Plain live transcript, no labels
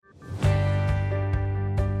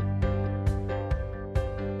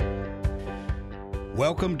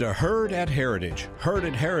Welcome to Heard at Heritage. Heard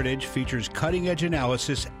at Heritage features cutting-edge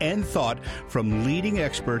analysis and thought from leading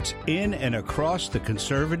experts in and across the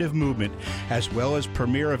conservative movement, as well as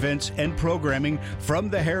premier events and programming from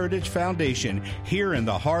the Heritage Foundation here in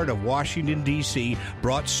the heart of Washington, D.C.,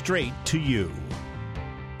 brought straight to you.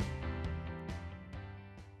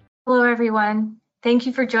 Hello, everyone. Thank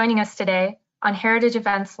you for joining us today on Heritage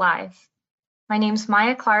Events Live. My name is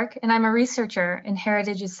Maya Clark, and I'm a researcher in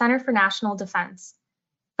Heritage's Center for National Defense,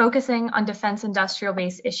 focusing on defense industrial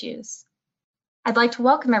base issues. I'd like to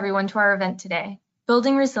welcome everyone to our event today,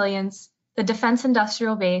 Building Resilience, the Defense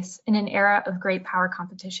Industrial Base in an Era of Great Power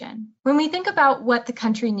Competition. When we think about what the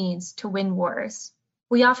country needs to win wars,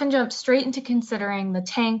 we often jump straight into considering the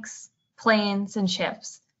tanks, planes, and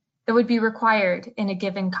ships that would be required in a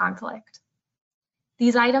given conflict.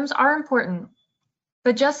 These items are important,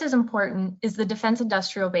 but just as important is the defense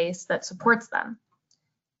industrial base that supports them.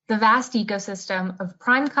 The vast ecosystem of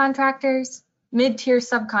prime contractors, mid-tier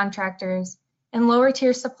subcontractors, and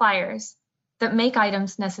lower-tier suppliers that make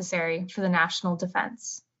items necessary for the national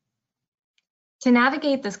defense. To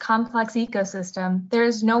navigate this complex ecosystem, there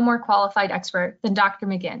is no more qualified expert than Dr.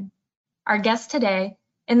 McGinn, our guest today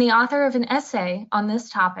and the author of an essay on this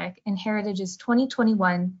topic in Heritage's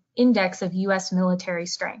 2021 Index of U.S. Military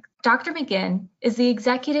Strength. Dr. McGinn is the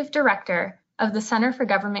Executive Director of the Center for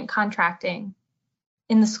Government Contracting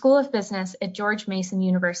in the School of Business at George Mason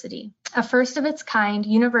University, a first-of-its-kind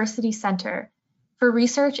university center for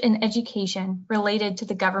research and education related to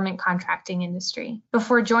the government contracting industry.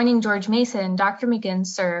 Before joining George Mason, Dr. McGinn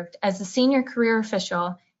served as the senior career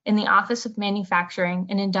official in the Office of Manufacturing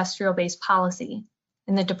and Industrial Base Policy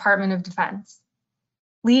in the Department of Defense,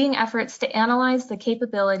 leading efforts to analyze the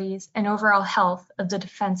capabilities and overall health of the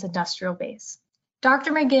defense industrial base.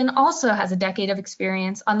 Dr. McGinn also has a decade of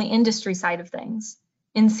experience on the industry side of things,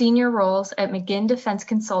 in senior roles at McGinn Defense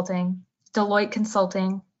Consulting, Deloitte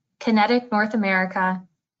Consulting, Kinetic North America,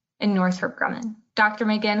 and Northrop Grumman. Dr.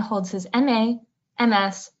 McGinn holds his MA,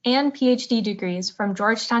 MS, and PhD degrees from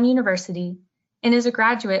Georgetown University and is a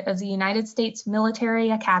graduate of the United States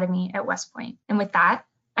Military Academy at West Point. And with that,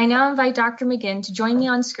 I now invite Dr. McGinn to join me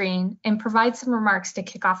on screen and provide some remarks to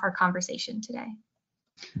kick off our conversation today.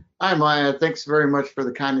 Hi, Maya. Thanks very much for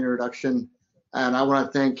the kind introduction. And I want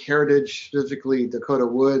to thank Heritage, specifically Dakota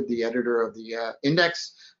Wood, the editor of the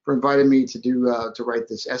Index, for inviting me to write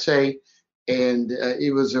this essay. And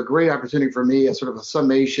it was a great opportunity for me, a sort of a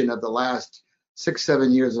summation of the last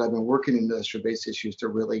 6-7 years that I've been working in industrial base issues to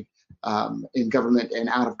really, in government and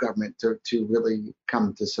out of government, to really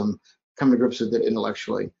come to grips with it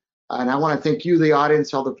intellectually. And I want to thank you, the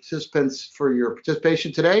audience, all the participants, for your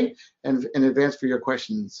participation today, and in advance for your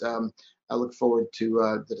questions. I look forward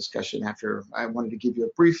to the discussion after. I wanted to give you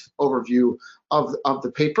a brief overview of the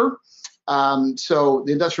paper. So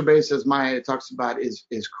the industrial base, as Maya talks about, is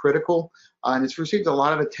critical, and it's received a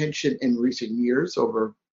lot of attention in recent years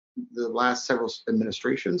over the last several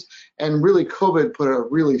administrations, and really COVID put a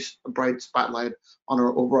really bright spotlight on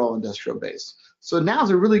our overall industrial base. So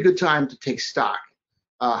now's a really good time to take stock.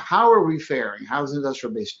 How are we faring? How's the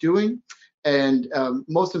industrial base doing? And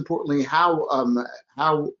most importantly, how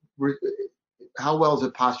well is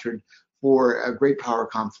it postured for a great power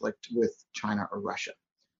conflict with China or Russia?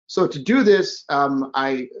 So to do this,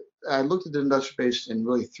 I looked at the industrial base in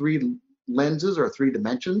really three lenses or three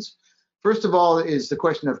dimensions. First of all is the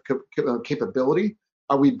question of capability.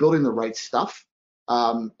 Are we building the right stuff?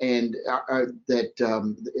 Are we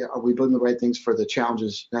building the right things for the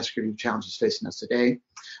challenges, national security challenges facing us today?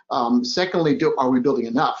 Secondly, are we building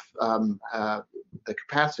enough, the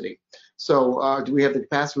capacity? So do we have the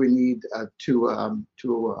capacity we need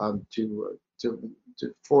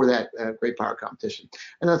for that great power competition?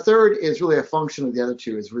 And the third is really a function of the other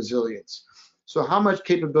two, is resilience. So how much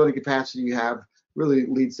capability and capacity you have really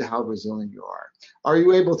leads to how resilient you are. Are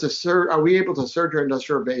we able to surge our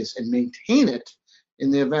industrial base and maintain it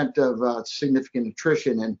in the event of significant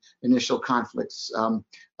attrition and initial conflicts,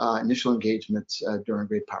 initial engagements during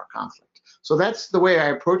great power conflict? So that's the way I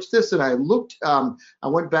approached this, and I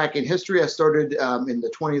went back in history. I started in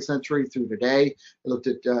the 20th century through today. I looked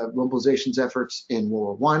at mobilization's efforts in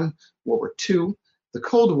World War I, World War II, the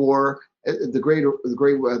Cold War, the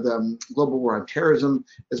global war on terrorism,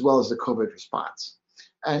 as well as the COVID response.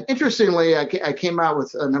 And interestingly, I came out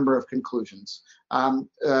with a number of conclusions.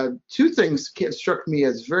 Two things struck me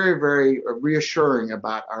as very, very reassuring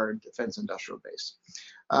about our defense industrial base.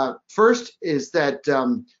 First is that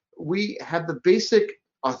we have the basic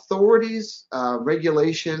authorities,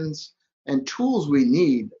 regulations, and tools we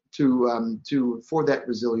need for that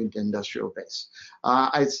resilient industrial base.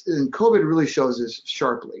 And COVID really shows this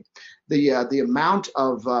sharply. The amount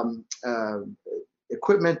of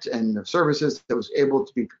equipment and services that was able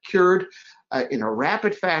to be procured in a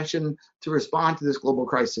rapid fashion to respond to this global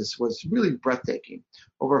crisis was really breathtaking.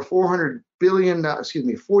 Over $40 billion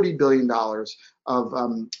of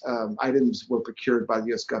items were procured by the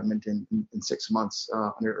U.S. government in 6 months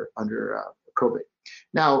under COVID.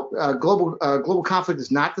 Now, global conflict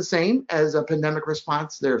is not the same as a pandemic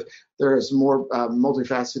response. There is more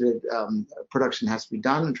multifaceted production has to be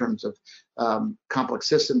done in terms of complex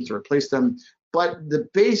systems to replace them. But the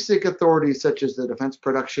basic authorities, such as the Defense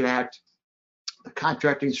Production Act, the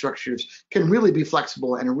contracting structures, can really be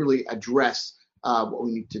flexible and really address what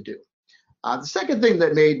we need to do. The second thing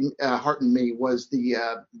that heartened me was the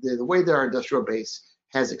way that our industrial base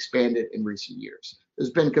has expanded in recent years.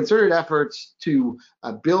 There's been concerted efforts to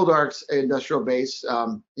build our industrial base,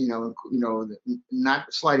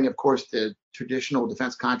 not sliding, of course, the traditional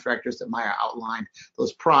defense contractors that Maya outlined,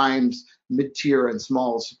 those primes, mid-tier and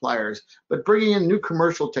small suppliers, but bringing in new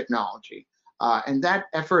commercial technology. And that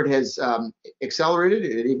effort has accelerated.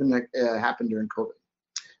 It even happened during COVID.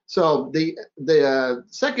 So the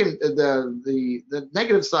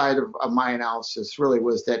negative side of my analysis really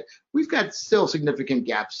was that we've got still significant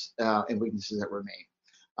gaps and weaknesses that remain.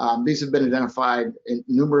 These have been identified in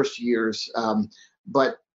numerous years,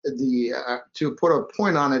 but to put a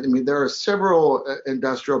point on it, I mean, there are several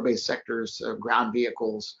industrial-based sectors, ground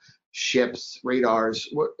vehicles, ships, radars,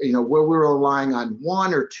 where we're relying on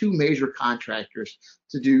one or two major contractors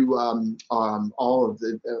to do all of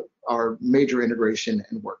our major integration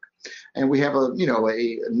and work. And we have a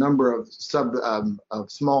number of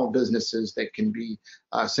small businesses that can be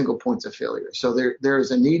single points of failure. So there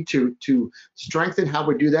is a need to strengthen how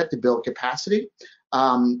we do that, to build capacity.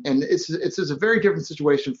 And it's a very different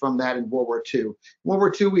situation from that in World War II. In World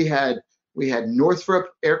War II, we had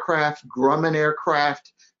Northrop aircraft, Grumman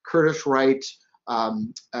aircraft, Curtiss-Wright,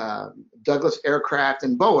 Douglas aircraft,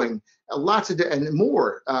 and Boeing. And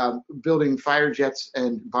more building fighter jets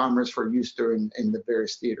and bombers for use in the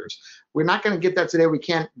various theaters. We're not going to get that today. We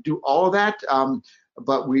can't do all of that,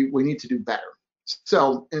 but we need to do better.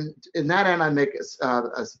 So in that end, I make a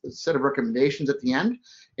set of recommendations at the end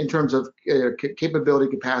in terms of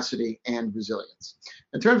capability, capacity, and resilience.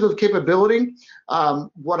 In terms of capability,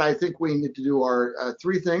 what I think we need to do are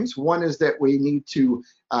three things. One is that we need to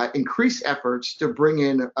increase efforts to bring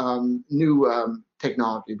in new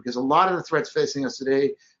technology, because a lot of the threats facing us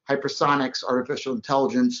today, hypersonics, artificial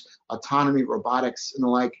intelligence, autonomy, robotics, and the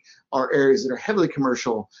like, are areas that are heavily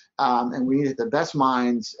commercial, and we need the best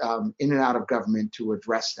minds in and out of government to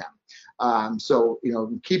address them. So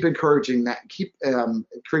keep encouraging that, keep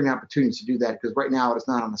creating opportunities to do that, because right now it's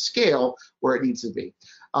not on a scale where it needs to be.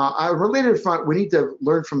 On a related front, we need to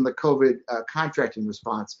learn from the COVID contracting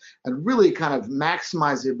response and really kind of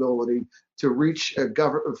maximize the ability to reach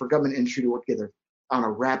for government industry to work together on a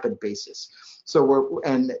rapid basis. So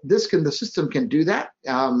the system can do that.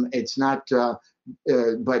 It's not,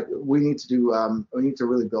 but we need to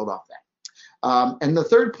really build off that. And the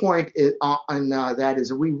third point on that is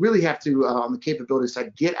that we really have to, on the capability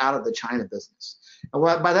side, get out of the China business. And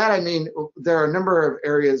by that I mean there are a number of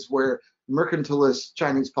areas where mercantilist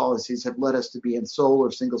Chinese policies have led us to be in sole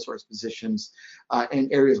or single source positions in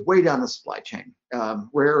areas way down the supply chain,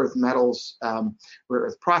 rare earth metals, rare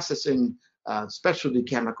earth processing, specialty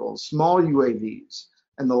chemicals, small UAVs,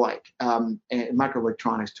 and the like, and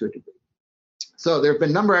microelectronics to a degree. So there have been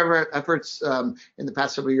a number of efforts in the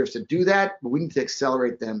past several years to do that, but we need to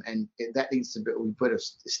accelerate them, and that needs to be, we put a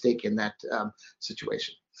stake in that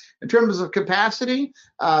situation. In terms of capacity,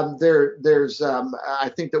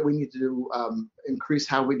 I think that we need to increase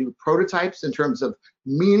how we do prototypes in terms of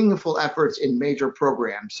meaningful efforts in major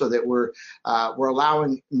programs, so that we're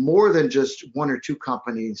allowing more than just one or two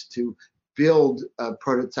companies to build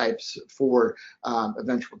prototypes for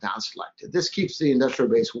eventual down select. This keeps the industrial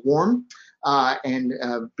base warm and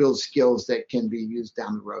builds skills that can be used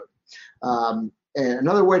down the road. And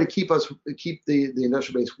another way to keep the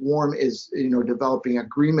industrial base warm is developing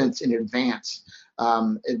agreements in advance.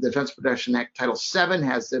 The Defense Production Act Title VII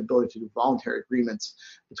has the ability to do voluntary agreements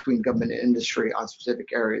between government and industry on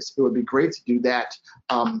specific areas. It would be great to do that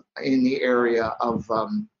in the area of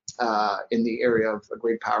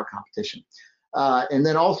great power competition. And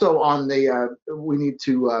then also we need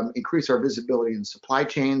to increase our visibility in supply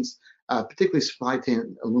chains, particularly supply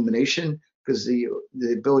chain illumination, because the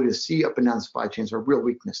ability to see up and down supply chains are a real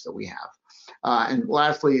weakness that we have. And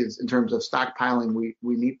lastly, is in terms of stockpiling, we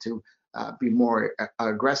need to be more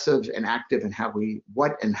aggressive and active in how we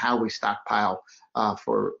stockpile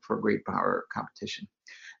for great power competition.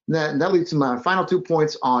 And that leads to my final 2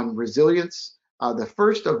 points on resilience. The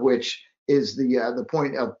first of which is the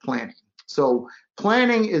point of planning. So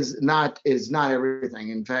planning is not everything.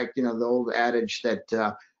 In fact, the old adage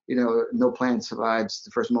that no plan survives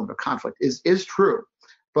the first moment of conflict is true.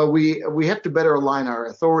 But we have to better align our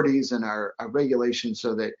authorities and our regulations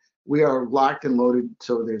so that we are locked and loaded,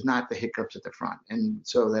 so there's not the hiccups at the front. And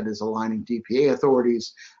so that is aligning DPA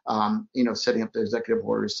authorities, setting up the executive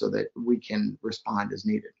orders so that we can respond as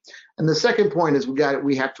needed. And the second point is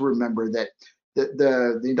we have to remember that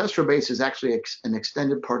the industrial base is actually an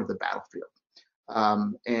extended part of the battlefield.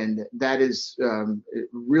 And that is it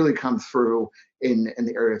really comes through in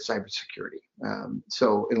the area of cybersecurity.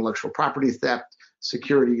 So intellectual property theft,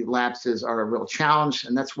 security lapses are a real challenge,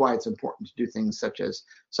 and that's why it's important to do things such as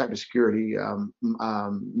cybersecurity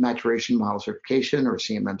maturation model certification, or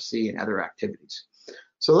CMMC, and other activities.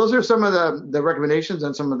 So those are some of the recommendations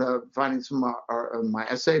and some of the findings from my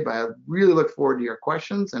essay, but I really look forward to your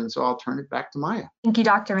questions, and so I'll turn it back to Maya. Thank you,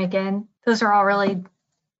 Dr. McGinn. Those are all really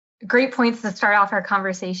great points to start off our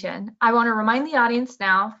conversation. I want to remind the audience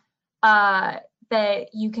now that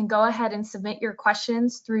you can go ahead and submit your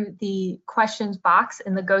questions through the questions box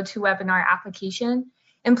in the GoToWebinar application.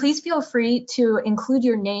 And please feel free to include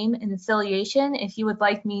your name and affiliation if you would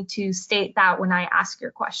like me to state that when I ask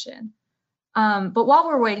your question. But while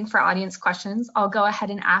we're waiting for audience questions, I'll go ahead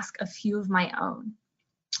and ask a few of my own.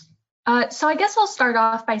 So I guess I'll start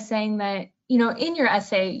off by saying that, in your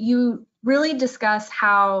essay, you really discuss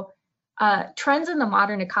how trends in the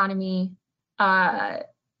modern economy,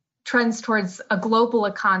 trends towards a global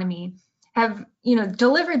economy, have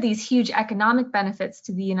delivered these huge economic benefits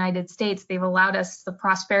to the United States. They've allowed us the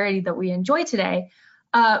prosperity that we enjoy today,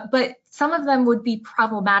 but some of them would be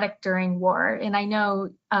problematic during war. And I know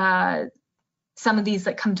some of these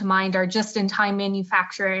that come to mind are just-in-time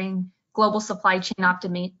manufacturing, global supply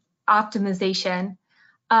chain optimization.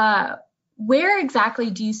 Where exactly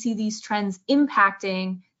do you see these trends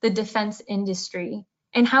impacting the defense industry?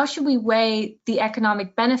 And how should we weigh the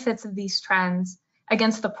economic benefits of these trends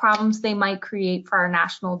against the problems they might create for our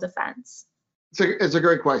national defense? It's a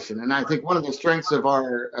great question. And I think one of the strengths of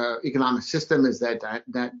our economic system is that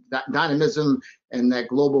dynamism and that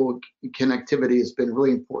global connectivity has been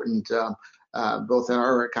really important, both in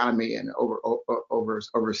our economy and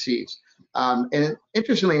overseas. And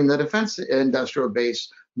interestingly, in the defense industrial base,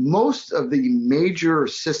 most of the major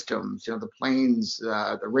systems, the planes,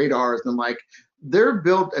 the radars and the like, they're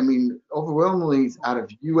built, overwhelmingly out of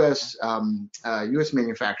U.S.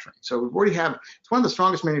 Manufacturing. So we already have, it's one of the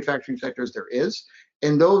strongest manufacturing sectors there is.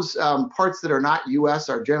 And those parts that are not U.S.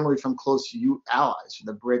 are generally from close allies,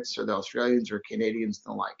 the Brits or the Australians or Canadians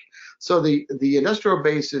and the like. So the industrial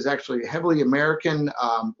base is actually heavily American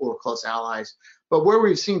or close allies. But where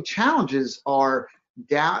we've seen challenges are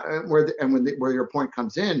down, where your point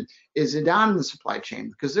comes in, is down in the supply chain,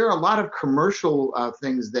 because there are a lot of commercial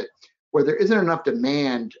things where there isn't enough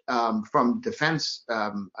demand from defense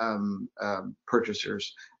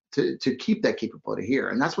purchasers to keep that capability here.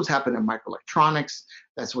 And that's what's happened in microelectronics.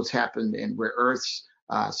 That's what's happened in rare earths,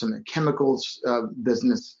 some of the chemicals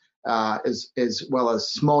business, as well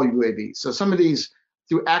as small UAVs. So some of these,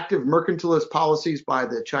 through active mercantilist policies by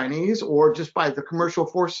the Chinese or just by the commercial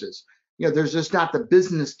forces, there's just not the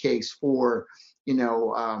business case for,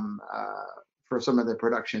 for some of the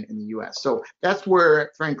production in the U.S. So that's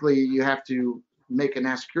where, frankly, you have to make a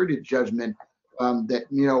national security judgment that,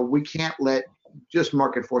 we can't let just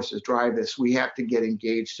market forces drive this. We have to get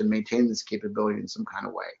engaged to maintain this capability in some kind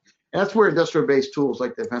of way. And that's where industrial-based tools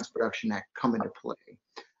like the Defense Production Act come into play.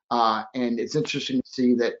 And it's interesting to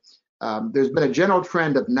see that there's been a general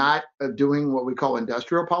trend of not doing what we call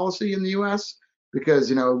industrial policy in the U.S.,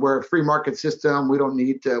 because we're a free market system. We don't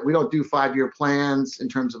need to. We don't do 5-year plans in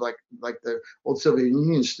terms of like the old Soviet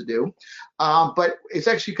Union used to do. But it's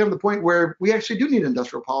actually come to the point where we actually do need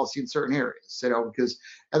industrial policy in certain areas, because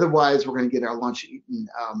otherwise we're going to get our lunch eaten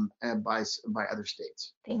by other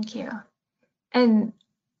states. Thank you. And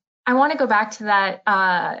I want to go back to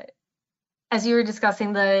that. As you were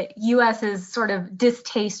discussing, the U.S.'s sort of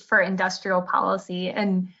distaste for industrial policy,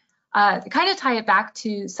 and kind of tie it back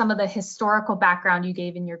to some of the historical background you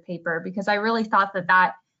gave in your paper, because I really thought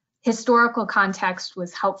that historical context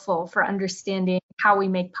was helpful for understanding how we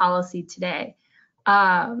make policy today.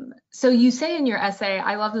 So you say in your essay,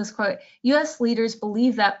 I love this quote, U.S. leaders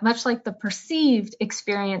believe that much like the perceived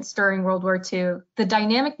experience during World War II, the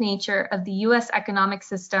dynamic nature of the U.S. economic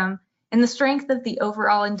system and the strength of the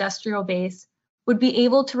overall industrial base would be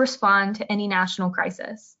able to respond to any national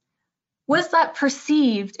crisis. Was that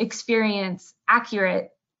perceived experience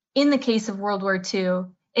accurate in the case of World War II?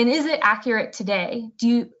 And is it accurate today? Do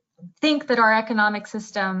you think that our economic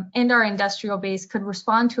system and our industrial base could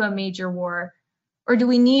respond to a major war? Or do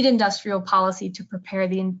we need industrial policy to prepare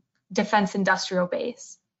the defense industrial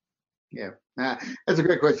base? Yeah, that's a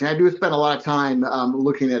great question. I do spend a lot of time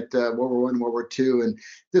looking at World War I, World War II, and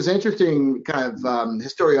there's interesting kind of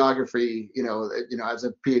historiography. As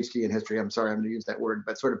a PhD in history, I'm sorry, I'm going to use that word,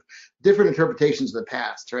 but sort of different interpretations of the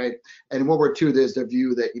past, right? And in World War II, there's the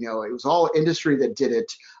view that it was all industry that did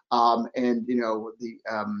it, and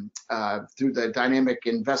through the dynamic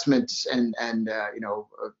investments and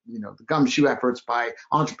the gumshoe efforts by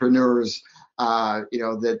entrepreneurs. That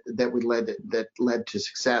led to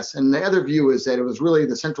success. And the other view is that it was really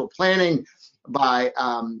the central planning by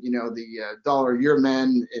the dollar a year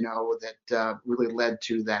men that really led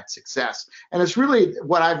to that success. And it's really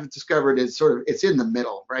what I've discovered is it's in the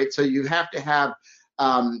middle, right? So you have to have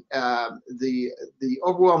the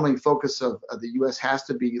overwhelming focus of the U.S. has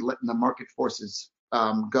to be letting the market forces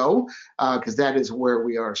go, because that is where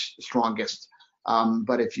we are strongest.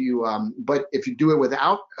 But if you do it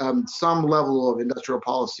without some level of industrial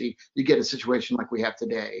policy, you get a situation like we have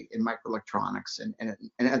today in microelectronics and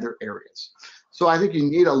other areas. So I think you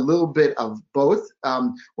need a little bit of both.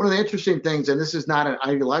 One of the interesting things, and this is not an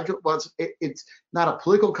ideological, well, it's not a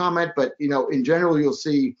political comment, but in general, you'll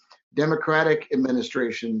see Democratic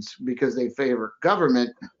administrations, because they favor government,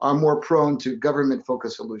 are more prone to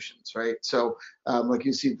government-focused solutions, right? So, like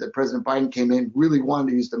you see, that President Biden came in, really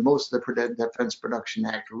wanted to use the most of the Defense Production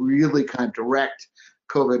Act, really kind of direct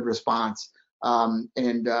COVID response.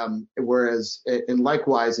 Whereas, and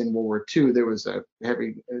likewise in World War II, there was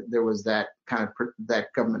that kind of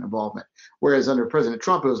that government involvement. Whereas under President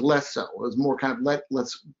Trump, it was less so. It was more kind of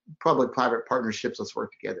let's public-private partnerships, let's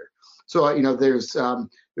work together. So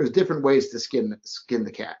there's different ways to skin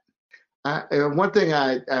the cat. One thing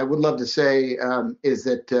I would love to say is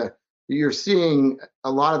that you're seeing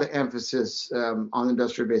a lot of the emphasis on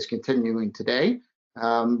industrial base continuing today.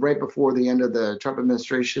 Right before the end of the Trump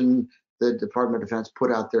administration, the Department of Defense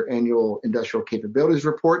put out their annual industrial capabilities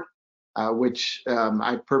report, which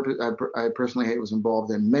I personally was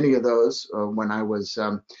involved in many of those when I was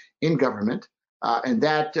in government. And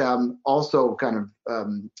that also kind of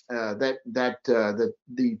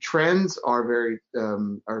the trends are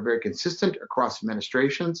very consistent across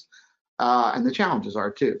administrations, and the challenges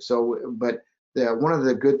are too. So, but one of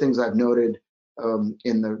the good things I've noted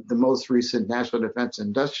in the most recent National Defense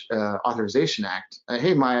Authorization Act.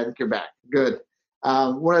 Hey, Maya, I think you're back. Good.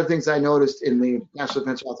 One of the things I noticed in the National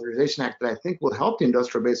Defense Authorization Act that I think will help the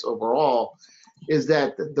industrial base overall is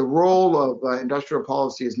that the role of industrial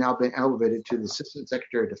policy has now been elevated to the Assistant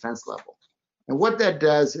Secretary of Defense level. And what that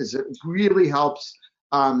does is it really helps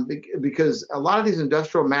because a lot of these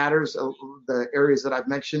industrial matters, the areas that I've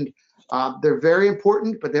mentioned, they're very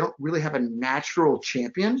important, but they don't really have a natural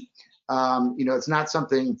champion. It's not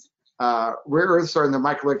something, rare earths are in the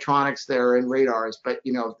microelectronics, they're in radars, but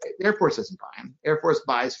the Air Force doesn't buy them. Air Force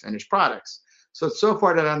buys finished products. So it's so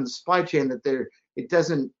far down on the supply chain that it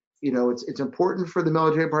doesn't, it's important for the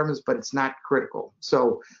military departments, but it's not critical.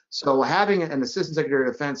 So having an Assistant Secretary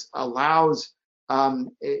of Defense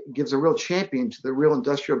it gives a real champion to the real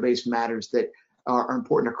industrial based matters that are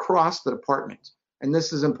important across the department. And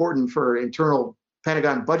this is important for internal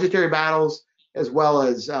Pentagon budgetary battles, as well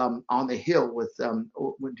as on the Hill with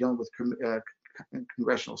dealing with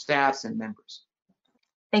congressional staffs and members.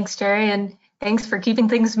 Thanks, Jerry, and thanks for keeping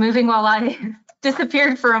things moving while I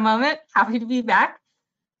disappeared for a moment. Happy to be back.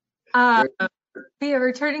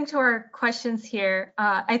 Returning to our questions here,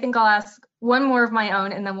 I think I'll ask one more of my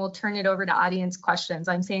own, and then we'll turn it over to audience questions.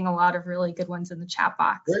 I'm seeing a lot of really good ones in the chat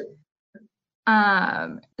box.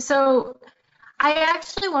 So I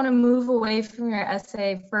actually want to move away from your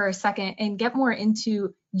essay for a second and get more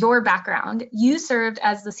into your background. You served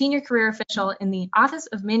as the senior career official in the Office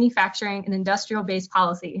of Manufacturing and Industrial Base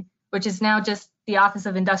Policy, which is now just the Office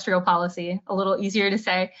of Industrial Policy, a little easier to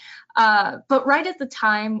say. But right at the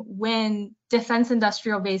time when defense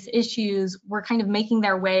industrial base issues were kind of making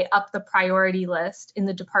their way up the priority list in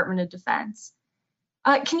the Department of Defense.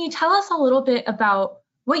 Can you tell us a little bit about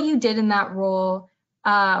what you did in that role,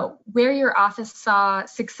 where your office saw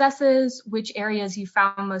successes, which areas you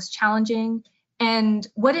found most challenging, and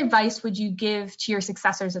what advice would you give to your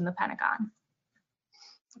successors in the Pentagon?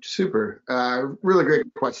 Super, really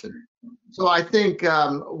great question. So I think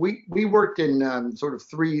we worked in sort of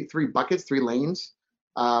three buckets, three lanes.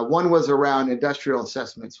 One was around industrial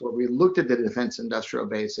assessments, where we looked at the defense industrial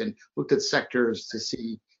base and looked at sectors to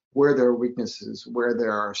see where there are weaknesses, where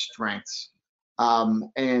there are strengths.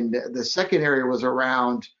 And the second area was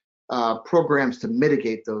around programs to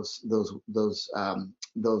mitigate those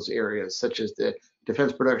areas, such as the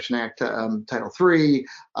Defense Production Act, Title III,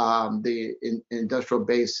 the Industrial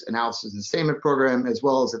Base Analysis and Sustainment Program, as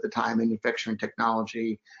well as at the time manufacturing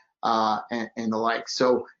technology and the like.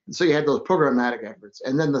 So you had those programmatic efforts.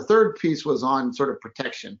 And then the third piece was on sort of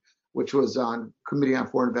protection, which was on Committee on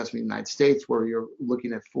Foreign Investment in the United States, where you're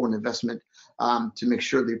looking at foreign investment to make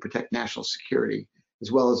sure they protect national security,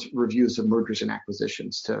 as well as reviews of mergers and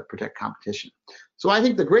acquisitions to protect competition. So I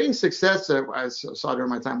think the greatest success that I saw during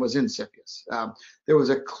my time was in CFIUS. There was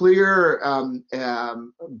a clear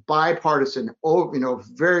bipartisan,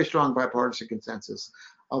 very strong bipartisan consensus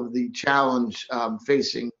of the challenge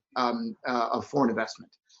facing of foreign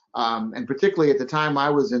investment. And particularly at the time I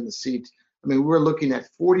was in the seat, I mean, we were looking at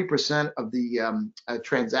 40% of the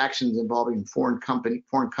transactions involving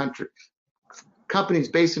companies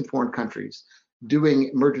based in foreign countries doing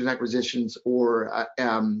mergers and acquisitions or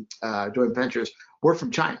joint ventures were from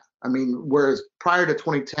China. I mean, whereas prior to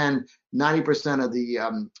 2010, 90%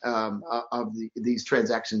 of these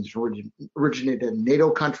transactions originated in NATO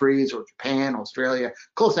countries or Japan, Australia,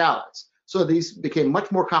 close allies. So these became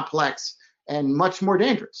much more complex and much more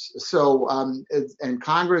dangerous. So and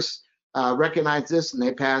Congress recognized this, and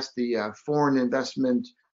they passed the Foreign Investment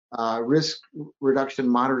Risk Reduction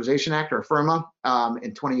Modernization Act, or FIRMA,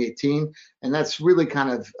 in 2018, and that's really kind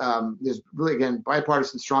of there's really, again,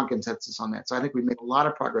 bipartisan strong consensus on that. So I think we made a lot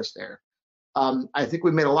of progress there. I think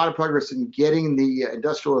we made a lot of progress in getting the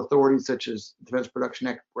industrial authorities, such as Defense Production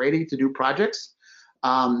Act, ready to do projects.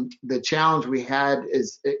 The challenge we had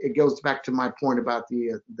is it goes back to my point about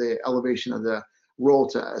the elevation of the role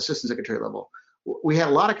to assistant secretary level. We had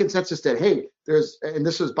a lot of consensus that, hey, and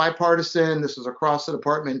this was bipartisan, this was across the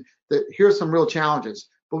department, that here's some real challenges,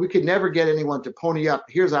 but we could never get anyone to pony up,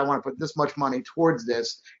 here's, I want to put this much money towards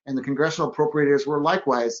this, and the congressional appropriators were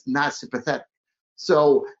likewise not sympathetic.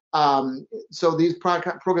 So these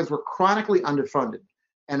programs were chronically underfunded,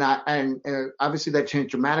 and obviously that changed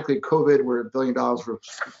dramatically. COVID, where $1 billion were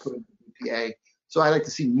put into BPA. So I'd like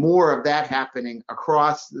to see more of that happening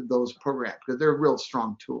across those programs, because they're real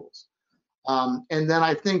strong tools. And then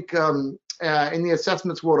I think in the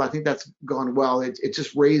assessments world, I think that's gone well. It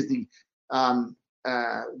just raised the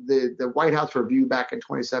White House review back in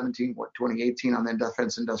 2017, 2018 on the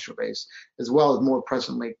defense industrial base, as well as more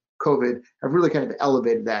presently COVID, have really kind of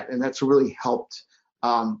elevated that, and that's really helped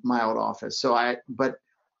my old office.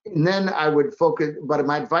 And then I would focus, but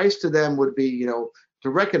my advice to them would be, to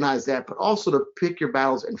recognize that, but also to pick your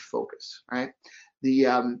battles and focus, right?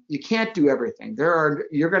 You can't do everything.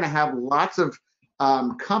 You're going to have lots of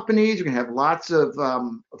companies. You're going to have lots of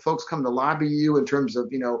folks come to lobby you in terms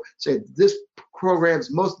of, say this capability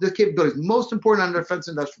is most important on the defense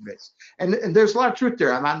industrial base. And there's a lot of truth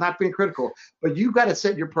there. I'm not being critical, but you've got to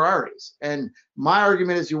set your priorities. And my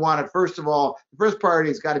argument is, you want to, first of all, the first priority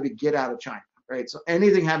has got to be get out of China. Right. So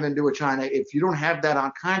anything having to do with China, if you don't have that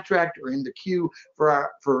on contract or in the queue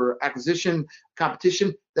for acquisition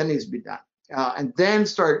competition, that needs to be done. And then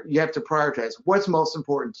you have to prioritize what's most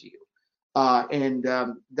important to you. And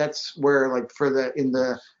that's where, like, in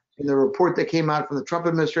the report that came out from the Trump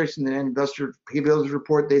administration, the industrial capabilities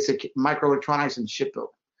report, they said microelectronics and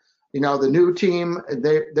shipbuilding. The new team,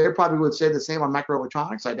 they probably would say the same on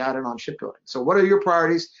microelectronics. I doubt it on shipbuilding. So what are your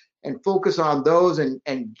priorities, and focus on those and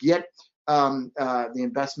get the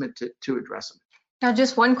investment to address them. Now,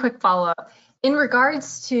 just one quick follow-up. In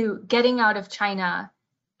regards to getting out of China,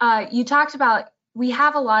 you talked about we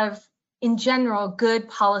have a lot of, in general, good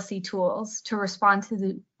policy tools to respond to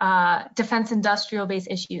the defense industrial base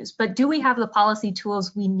issues, but do we have the policy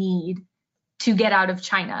tools we need to get out of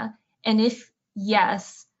China? And if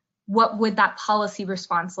yes, what would that policy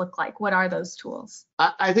response look like? What are those tools?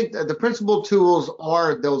 I think the principal tools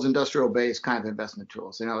are those industrial base kind of investment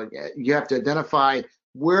tools. You have to identify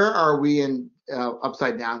where are we in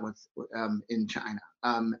upside down with in China,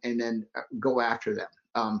 and then go after them.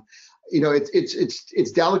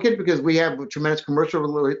 It's delicate because we have a tremendous commercial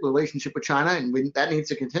relationship with China, and that needs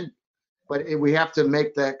to continue. But we have to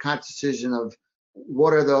make that conscious decision of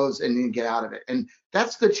what are those, and then get out of it. And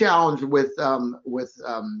that's the challenge with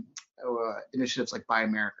initiatives like Buy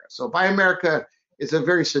America. So Buy America is a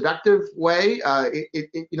very seductive way.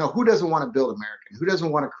 Who doesn't want to build American? Who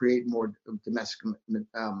doesn't want to create more domestic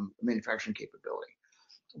manufacturing capability?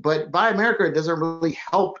 But Buy America doesn't really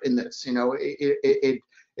help in this.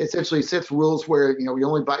 essentially sets rules where, we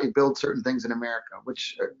only build certain things in America,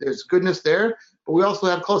 which there's goodness there, but we also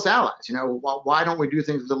have close allies. Why don't we do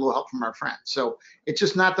things with a little help from our friends? So it's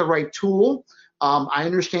just not the right tool. I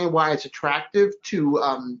understand why it's attractive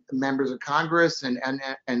to members of Congress and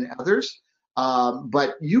others,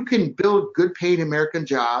 but you can build good paid American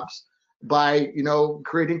jobs by,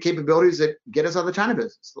 creating capabilities that get us out of the China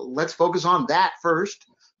business. So let's focus on that first,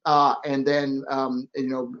 and then,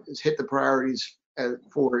 hit the priorities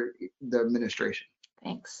for the administration.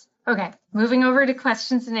 Thanks. Okay, moving over to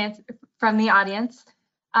questions and answers from the audience.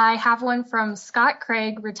 I have one from Scott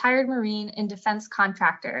Craig, retired Marine and defense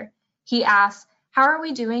contractor. He asks, how are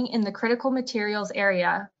we doing in the critical materials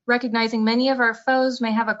area, recognizing many of our foes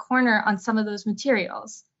may have a corner on some of those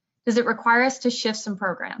materials? Does it require us to shift some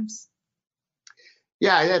programs?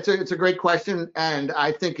 Yeah, it's a great question, and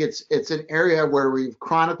I think it's an area where we've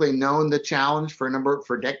chronically known the challenge for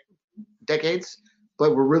decades,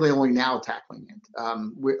 but we're really only now tackling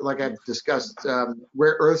it. Like I've discussed,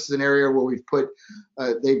 rare earths is an area where we've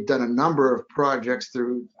they've done a number of projects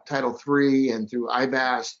through Title III and through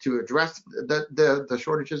IBAS to address the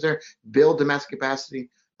shortages there, build domestic capacity,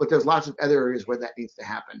 but there's lots of other areas where that needs to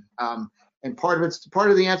happen. And part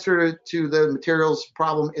of the answer to the materials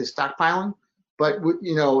problem is stockpiling. But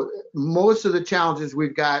most of the challenges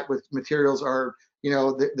we've got with materials are,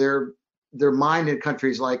 they're mined in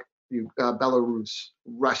countries like Belarus,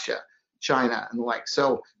 Russia, China, and the like.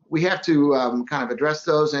 So we have to kind of address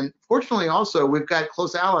those. And fortunately, also we've got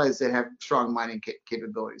close allies that have strong mining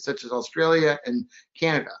capabilities, such as Australia and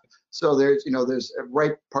Canada. So there's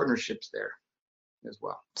right partnerships there as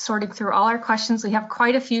well. Sorting through all our questions, we have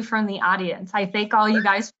quite a few from the audience. I thank all you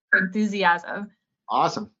guys for your enthusiasm.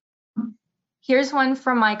 Awesome. Here's one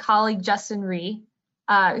from my colleague, Justin Rhee,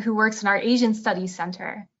 who works in our Asian Studies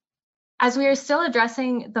Center. As we are still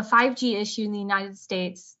addressing the 5G issue in the United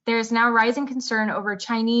States, there is now rising concern over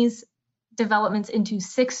Chinese developments into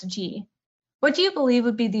 6G. What do you believe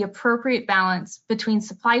would be the appropriate balance between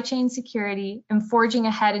supply chain security and forging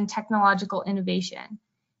ahead in technological innovation?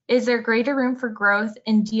 Is there greater room for growth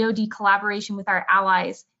in DoD collaboration with our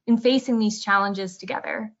allies in facing these challenges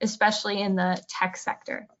together, especially in the tech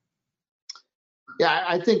sector? Yeah,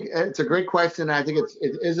 I think it's a great question. I think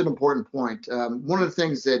it is an important point. One of the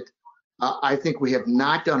things that I think we have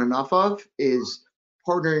not done enough of is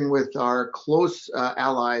partnering with our close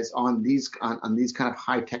allies on these kind of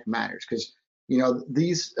high tech matters, because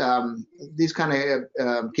these kind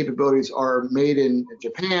of capabilities are made in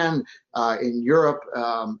Japan, in Europe,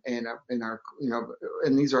 and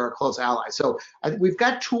these are our close allies. So we've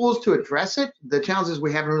got tools to address it. The challenge is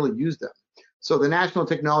we haven't really used them. So the National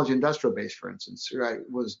Technology Industrial Base, for instance,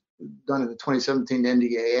 was done in the 2017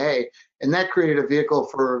 NDAA, and that created a vehicle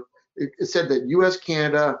for. It said that U.S.,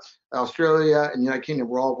 Canada, Australia, and the United Kingdom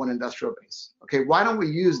were all one industrial base. Okay, why don't we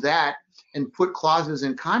use that and put clauses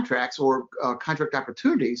in contracts or contract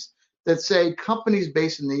opportunities that say companies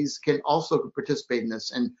based in these can also participate in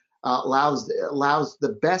this, and allows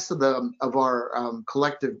the best of our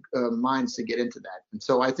collective minds to get into that. And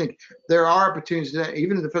so I think there are opportunities that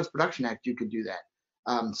even in the Defense Production Act you could do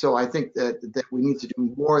that. So I think that we need to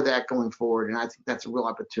do more of that going forward, and I think that's a real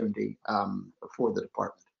opportunity for the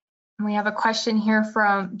department. We have a question here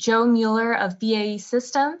from Joe Mueller of BAE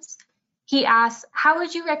Systems. He asks, how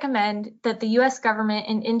would you recommend that the U.S. government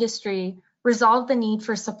and industry resolve the need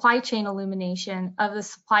for supply chain illumination of the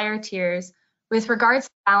supplier tiers with regards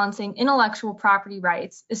to balancing intellectual property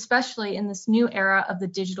rights, especially in this new era of the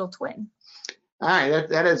digital twin? All right,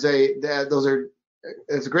 that's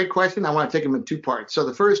a great question. I want to take them in two parts. So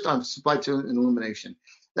the first on supply chain illumination.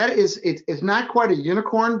 It's not quite a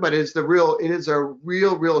unicorn, but it is a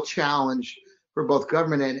real challenge for both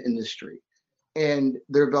government and industry. And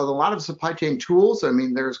there are a lot of supply chain tools. I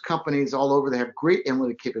mean, there's companies all over that have great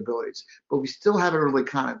analytic capabilities, but we still haven't really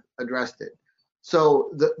kind of addressed it.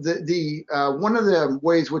 So the one of the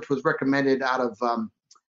ways which was recommended out of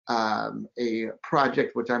a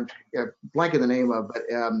project which I'm blanking the name of,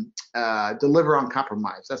 but Deliver on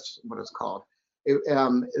Compromise. That's what it's called.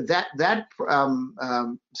 That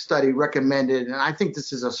study recommended, and I think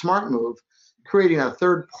this is a smart move, creating a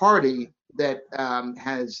third party that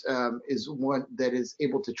is one that is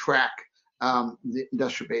able to track the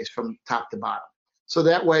industrial base from top to bottom. So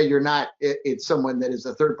that way it's someone that is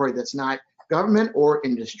a third party that's not government or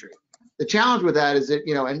industry. The challenge with that is that,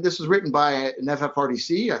 and this was written by an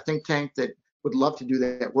FFRDC, a think tank that would love to do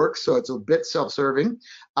that work, so it's a bit self-serving,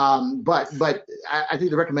 but I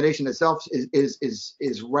think the recommendation itself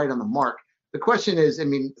is right on the mark. The question is,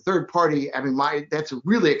 third party, that's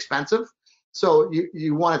really expensive, So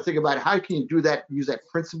you want to think about how can you do that, use that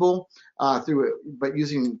principle but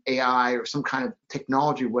using AI or some kind of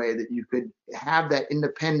technology way that you could have that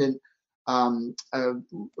independent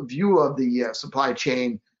view of the supply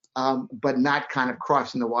chain, but not kind of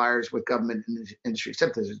crossing the wires with government and industry,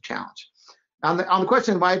 except there's a challenge. On the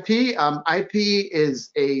question of IP, IP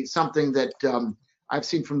is something that I've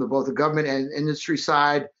seen from both the government and industry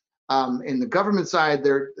side. In the government side,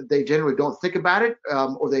 they generally don't think about it,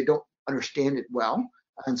 or they don't understand it well,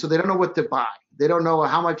 and so they don't know what to buy. They don't know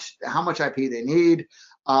how much IP they need,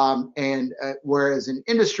 whereas in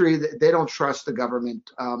industry, they don't trust the government.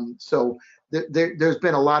 So there's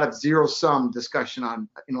been a lot of zero-sum discussion on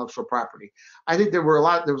intellectual property. I think there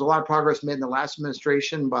was a lot of progress made in the last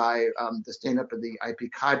administration by the stand-up of the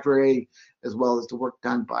IP cadre, as well as the work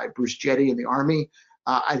done by Bruce Jetty in the Army.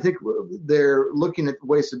 I think they're looking at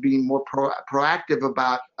ways of being more proactive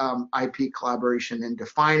about IP collaboration and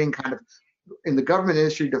defining kind of, in the government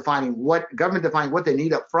industry, defining what they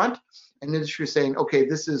need up front, and industry saying, okay,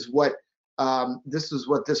 this is what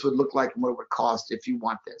this would look like and what it would cost if you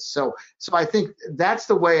want this. So I think that's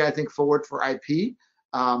the way I think forward for IP.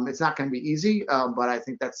 It's not going to be easy, but I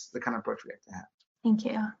think that's the kind of approach we have to have. Thank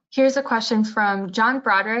you. Here's a question from John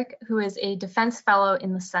Broderick, who is a defense fellow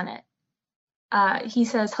in the Senate. He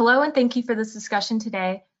says, hello, and thank you for this discussion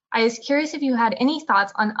today. I was curious if you had any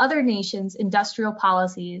thoughts on other nations' industrial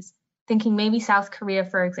policies, thinking maybe South Korea,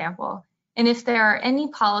 for example, and if there are any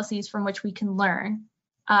policies from which we can learn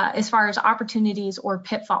as far as opportunities or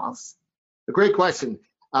pitfalls. A great question.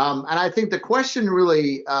 And I think the question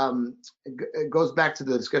really goes back to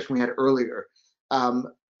the discussion we had earlier.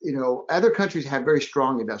 Other countries have very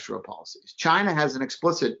strong industrial policies. China has an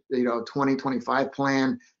explicit, 2025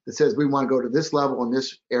 plan that says we want to go to this level in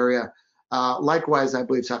this area. Likewise, I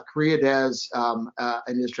believe South Korea does an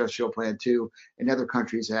industrial plan too, and other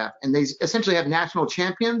countries have. And they essentially have national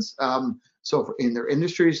champions. So in their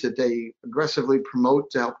industries that they aggressively promote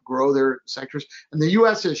to help grow their sectors. And the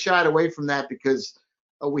U.S. has shied away from that because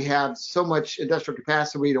we have so much industrial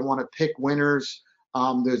capacity. We don't want to pick winners.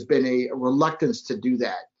 There's been a reluctance to do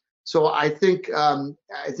that. So I think a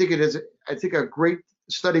great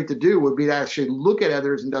study to do would be to actually look at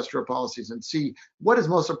others' industrial policies and see what is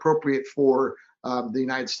most appropriate for the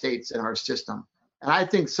United States and our system. And I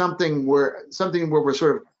think something where we're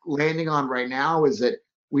sort of landing on right now is that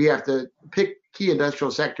we have to pick key industrial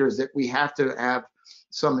sectors that we have to have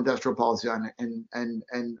some industrial policy on,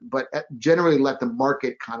 but generally let the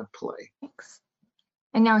market kind of play. Thanks.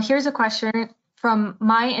 And now here's a question from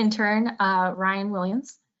my intern, Ryan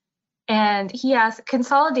Williams. And he asks,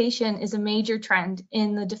 consolidation is a major trend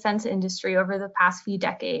in the defense industry over the past few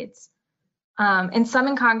decades. And some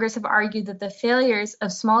in Congress have argued that the failures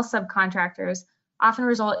of small subcontractors often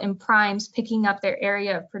result in primes picking up their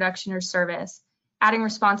area of production or service, adding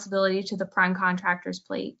responsibility to the prime contractor's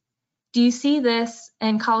plate. Do you see this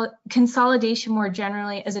and consolidation more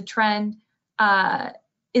generally as a trend?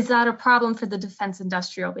 Is that a problem for the defense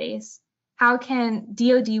industrial base? How can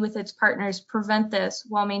DoD with its partners prevent this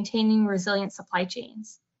while maintaining resilient supply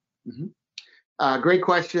chains? Mm-hmm. Great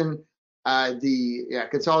question.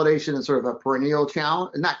 Consolidation is sort of a perennial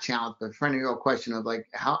challenge, not challenge, but perennial question of like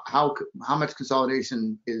how much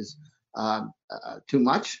consolidation is too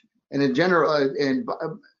much. And in general, in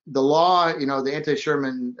the law, the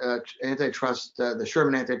anti-Sherman antitrust, the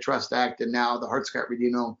Sherman Antitrust Act, and now the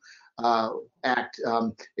Hart-Scott-Rodino Act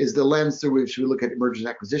is the lens through which we look at mergers and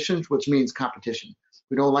acquisitions, which means competition.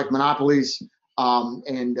 We don't like monopolies, so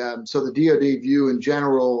the DoD view in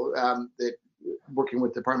general, that working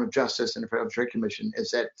with the Department of Justice and the Federal Trade Commission,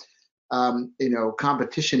 is that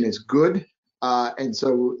competition is good. And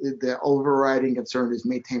so the overriding concern is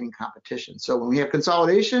maintaining competition. So when we have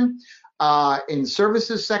consolidation in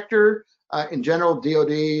services sector, in general,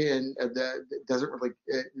 DoD doesn't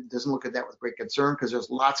look at that with great concern because there's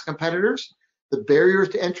lots of competitors. The barriers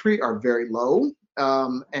to entry are very low,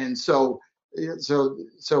 and so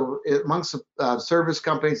amongst service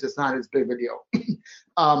companies, it's not as big of a deal.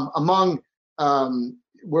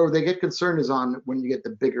 Where they get concerned is on when you get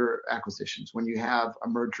the bigger acquisitions, when you have a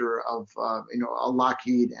merger of a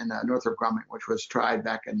Lockheed and a Northrop Grumman, which was tried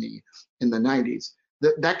back in the 90s.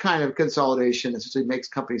 That kind of consolidation essentially makes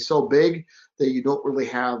companies so big that you don't really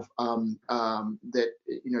have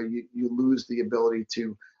you lose the ability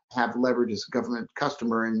to have leverage as a government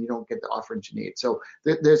customer, and you don't get the offerings you need. So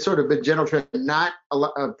there's sort of a general trend not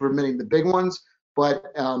permitting the big ones,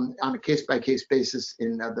 but on a case-by-case basis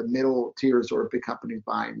in the middle tiers or big companies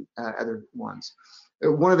buying other ones.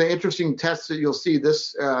 One of the interesting tests that you'll see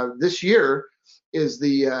this year is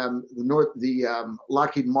the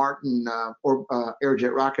Lockheed Martin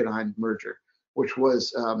Aerojet Rocketdyne merger, which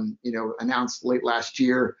was announced late last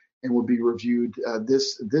year and will be reviewed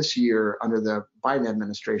this year under the Biden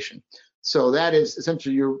administration. So that is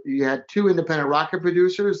essentially you had two independent rocket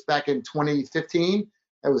producers back in 2015.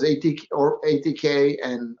 That was ATK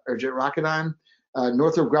and Aerojet Rocketdyne.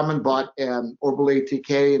 Northrop Grumman bought Orbital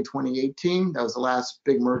ATK in 2018. That was the last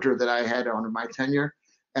big merger that I had under my tenure.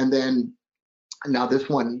 And then now this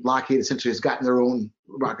one, Lockheed essentially has gotten their own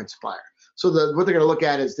rocket supplier. So what they're going to look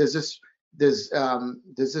at is does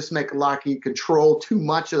this make Lockheed control too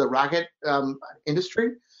much of the rocket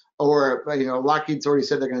industry? Or, Lockheed's already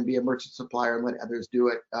said they're going to be a merchant supplier and let others do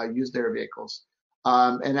it, use their vehicles.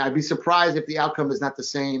 And I'd be surprised if the outcome is not the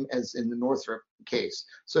same as in the Northrop case.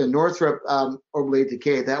 So in Northrop Orbital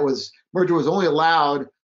ATK, merger was only allowed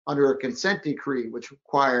under a consent decree, which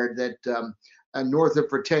required that Northrop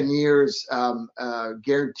for 10 years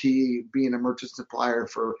guarantee being a merchant supplier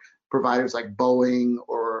for providers like Boeing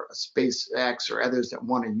or SpaceX or others that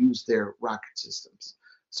want to use their rocket systems.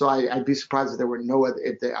 So I'd be surprised if there were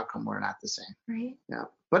if the outcome were not the same. Right. Yeah.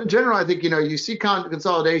 But in general, I think, you see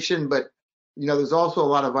consolidation, but, there's also a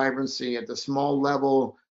lot of vibrancy at the small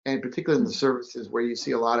level, and particularly in the services where you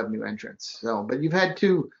see a lot of new entrants. So, but you've had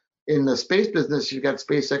two in the space business. You've got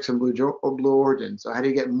SpaceX and Blue Origin. So how do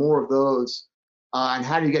you get more of those? And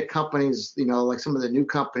how do you get companies, like some of the new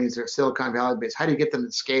companies that are Silicon Valley based, how do you get them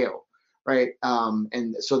to scale, right?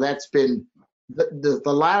 And so that's been, the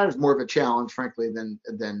latter is more of a challenge, frankly, than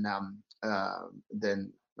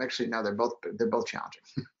actually, no, they're both challenging.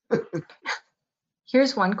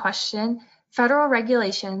 Here's one question. Federal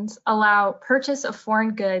regulations allow purchase of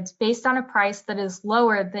foreign goods based on a price that is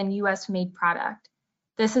lower than US made product.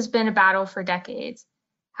 This has been a battle for decades.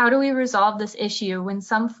 How do we resolve this issue when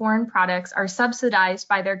some foreign products are subsidized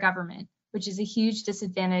by their government, which is a huge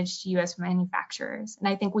disadvantage to US manufacturers? And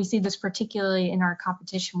I think we see this particularly in our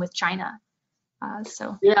competition with China.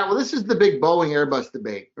 Yeah, well, this is the big Boeing Airbus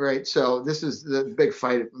debate, right? So this is the big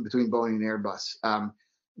fight between Boeing and Airbus,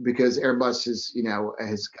 because Airbus is,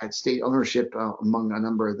 has got state ownership among a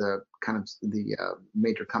number of the kind of the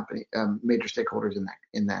major stakeholders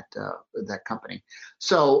in that company.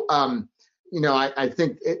 So I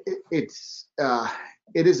think it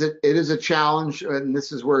is a challenge, and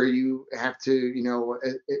this is where you have to,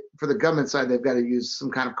 for the government side, they've got to use some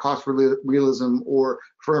kind of cost realism or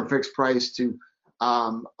firm fixed price to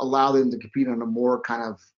allow them to compete on a more kind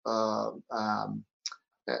of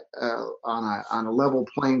on a level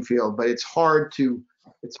playing field. But it's hard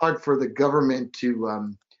for the government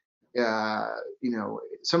to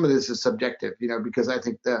some of this is subjective, because I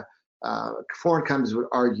think the foreign companies would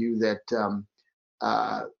argue that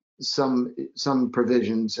some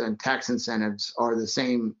provisions and tax incentives are the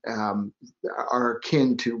same, are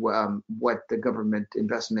akin to what the government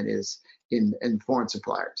investment is in foreign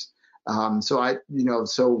suppliers. So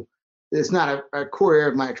it's not a core area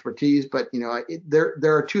of my expertise, but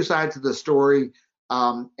there are two sides to the story,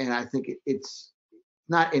 and I think it's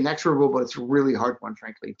not inexorable, but it's a really hard one,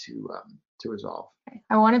 frankly, to resolve.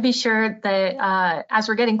 I want to be sure that as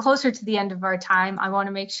we're getting closer to the end of our time, I want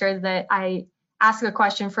to make sure that I ask a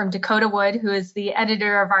question from Dakota Wood, who is the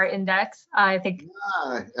editor of our index. I think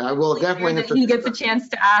I will definitely. He gets a chance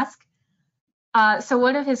to ask. So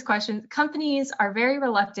one of his questions, companies are very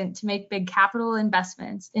reluctant to make big capital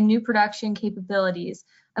investments in new production capabilities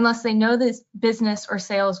unless they know this business or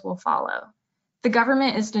sales will follow. The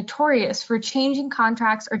government is notorious for changing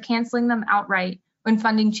contracts or canceling them outright when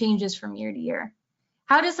funding changes from year to year.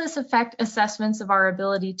 How does this affect assessments of our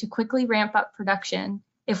ability to quickly ramp up production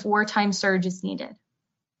if wartime surge is needed?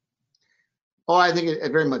 Oh, I think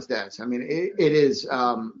it very much does. I mean, it is,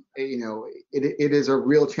 it is a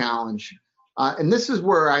real challenge. And this is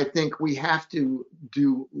where I think we have to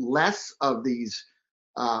do less of these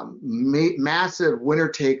massive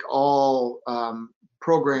winner-take-all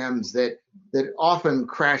programs that often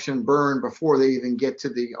crash and burn before they even get to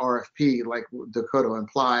the RFP, like Dakota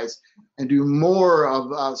implies, and do more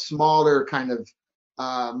of smaller kind of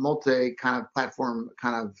multi kind of platform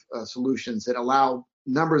kind of solutions that allow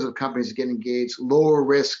numbers of companies to get engaged, lower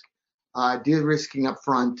risk, de-risking up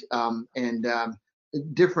front, and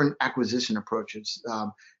different acquisition approaches.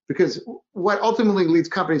 Because what ultimately leads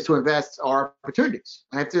companies to invest are opportunities.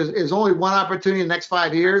 And if there's only one opportunity in the next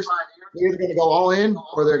 5 years, they're either going to go all in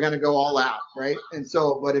or they're going to go all out, right? And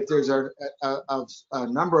so, but if there's a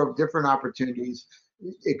number of different opportunities,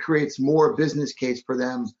 it creates more business case for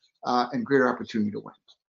them and greater opportunity to win.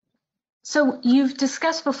 So you've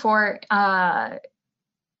discussed before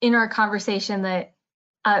in our conversation that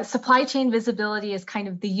supply chain visibility is kind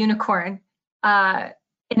of the unicorn and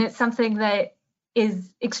it's something that is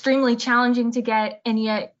extremely challenging to get, and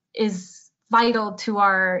yet is vital to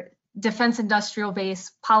our defense industrial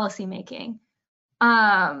base policymaking.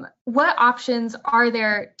 What options are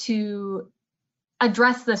there to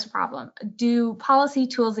address this problem? Do policy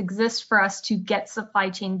tools exist for us to get supply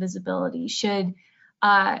chain visibility? Should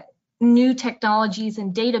new technologies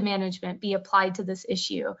and data management be applied to this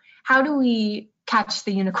issue? How do we catch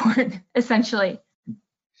the unicorn, essentially?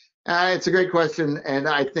 It's a great question, and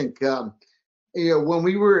I think when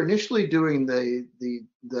we were initially doing the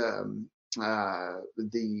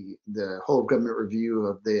whole government review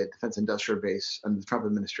of the defense industrial base under the Trump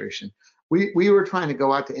administration, we were trying to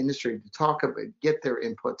go out to industry to talk about, get their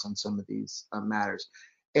inputs on some of these matters,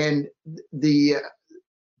 and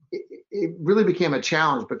it really became a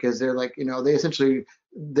challenge because they're like,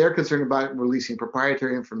 they're concerned about releasing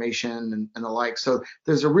proprietary information and the like. So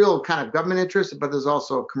there's a real kind of government interest, but there's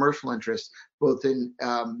also a commercial interest, both in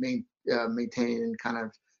maintaining kind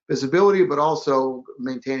of visibility, but also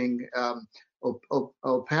maintaining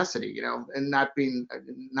opacity, and not being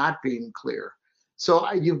clear.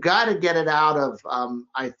 So you've got to get it out of,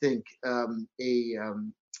 I think,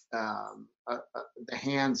 the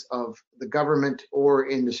hands of the government or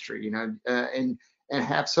industry, and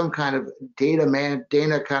have some kind of data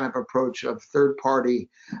kind of approach of third party.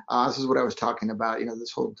 This is what I was talking about,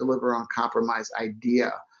 this whole deliver on compromise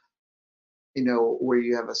idea, where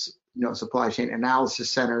you have a supply chain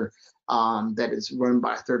analysis center that is run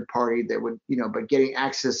by a third party that would, but getting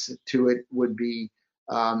access to it would be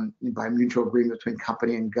by mutual agreement between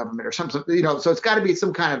company and government or something, so it's got to be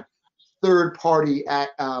some kind of third party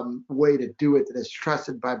way to do it that is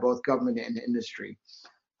trusted by both government and industry.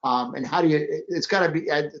 And how do you? It's got to be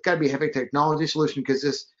a heavy technology solution,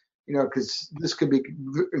 because this could be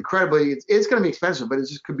incredibly. It's going to be expensive, but it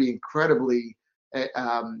just could be incredibly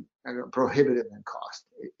prohibitive in cost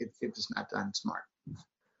if it's not done smart.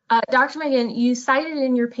 Dr. Megan, you cited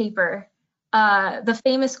in your paper the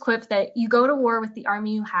famous quip that you go to war with the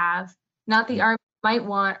army you have, not the army you might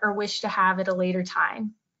want or wish to have at a later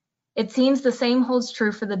time. It seems the same holds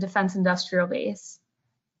true for the defense industrial base.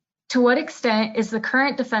 To what extent is the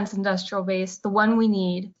current defense industrial base the one we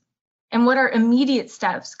need? And what are immediate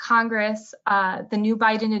steps Congress, the new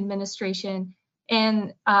Biden administration,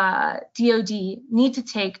 and DoD need to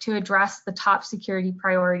take to address the top security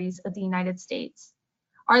priorities of the United States?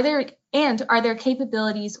 Are there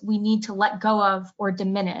capabilities we need to let go of or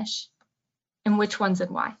diminish? And which ones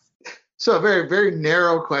and why? So a very, very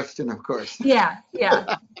narrow question, of course. Yeah.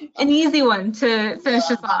 An easy one to finish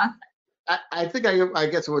us off. I think I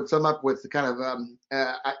guess I would sum up with the kind of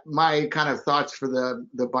my kind of thoughts for the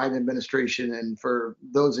Biden administration and for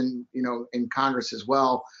those in Congress as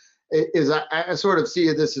well. Is I sort of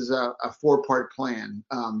see this as a 4-part plan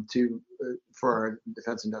for our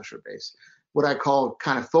defense industrial base, what I call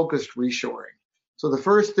kind of focused reshoring. So the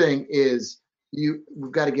first thing is we've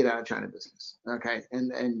got to get out of China business, okay?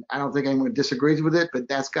 And I don't think anyone disagrees with it, but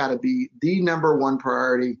that's got to be the number one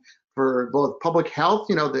priority for both public health,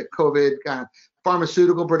 the COVID kind of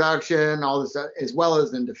pharmaceutical production, all this, as well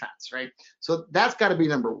as in defense, right? So that's got to be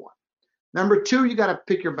number one. Number two, you got to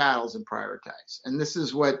pick your battles and prioritize. And this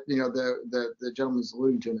is what the gentleman's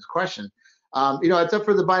alluding to in his question. It's up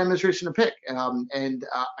for the Biden administration to pick,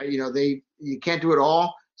 you can't do it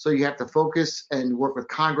all, so you have to focus and work with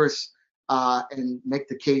Congress and make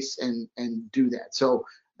the case and do that. So,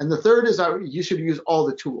 and the third is you should use all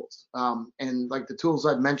the tools. And like the tools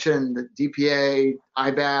I've mentioned, the DPA,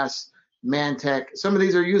 IBAS, Mantech, some of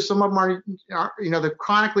these are used, some of them are they've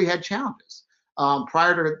chronically had challenges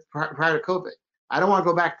prior to COVID. I don't want to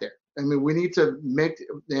go back there. I mean, we need to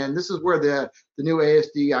and this is where the new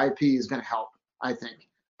ASD IP is going to help, I think.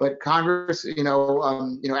 But Congress,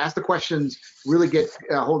 ask the questions, really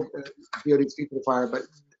hold DoD's feet to the fire. But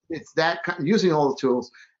it's that using all the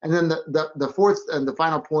tools. And then the fourth and the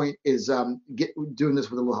final point is doing this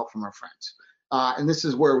with a little help from our friends. And this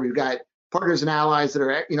is where we've got partners and allies that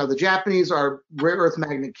are, the Japanese are rare earth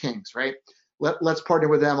magnet kings, right? Let's partner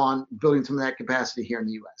with them on building some of that capacity here in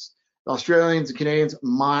the U.S. The Australians and Canadians,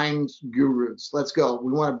 mine gurus. Let's go.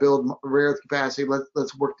 We want to build rare earth capacity.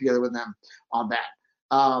 Let's work together with them on that.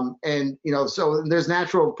 So there's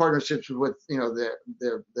natural partnerships with, the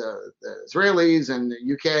Israelis and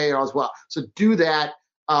the UK as well. So do that,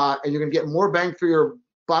 and you're going to get more bang for your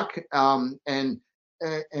buck. And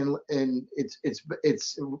it's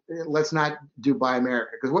let's not do Buy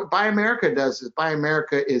America, because what Buy America does is Buy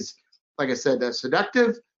America is, like I said,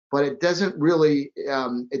 seductive, but it doesn't really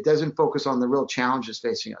it doesn't focus on the real challenges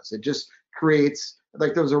facing us. It just creates,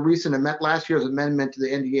 like there was a recent last year's amendment to the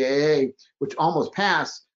NDAA, which almost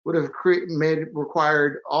passed, would have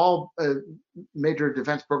required all major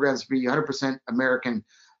defense programs to be 100% American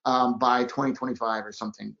by 2025 or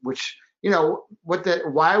something. Which,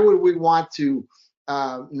 why would we want to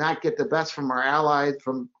not get the best from our allies,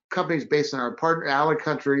 from companies based in our partner allied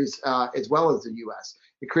countries, as well as the U.S.?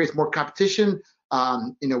 It creates more competition.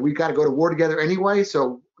 We've got to go to war together anyway.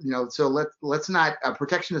 So let's not, a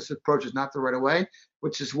protectionist approach is not the right way,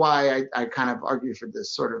 which is why I kind of argue for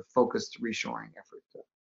this sort of focused reshoring effort.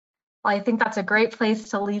 Well, I think that's a great place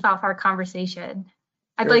to leave off our conversation.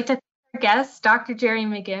 I'd Sure. like to thank our guest, Dr. Jerry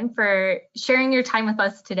McGinn, for sharing your time with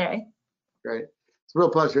us today. Great. It's a real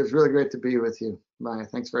pleasure. It's really great to be with you, Maya.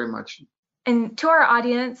 Thanks very much. And to our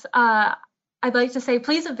audience, I'd like to say,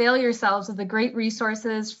 please avail yourselves of the great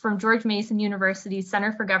resources from George Mason University's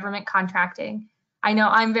Center for Government Contracting. I know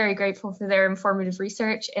I'm very grateful for their informative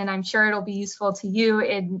research, and I'm sure it'll be useful to you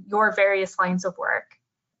in your various lines of work.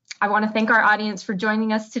 I want to thank our audience for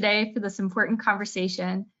joining us today for this important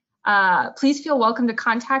conversation. Please feel welcome to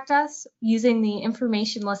contact us using the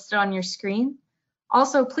information listed on your screen.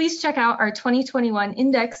 Also, please check out our 2021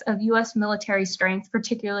 Index of U.S. Military Strength,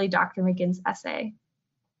 particularly Dr. McGinn's essay.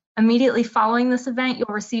 Immediately following this event,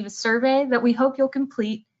 you'll receive a survey that we hope you'll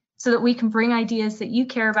complete so that we can bring ideas that you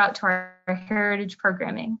care about to our heritage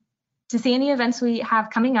programming. To see any events we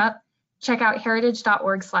have coming up, check out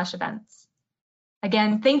heritage.org/events.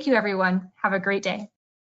 Again, thank you, everyone. Have a great day.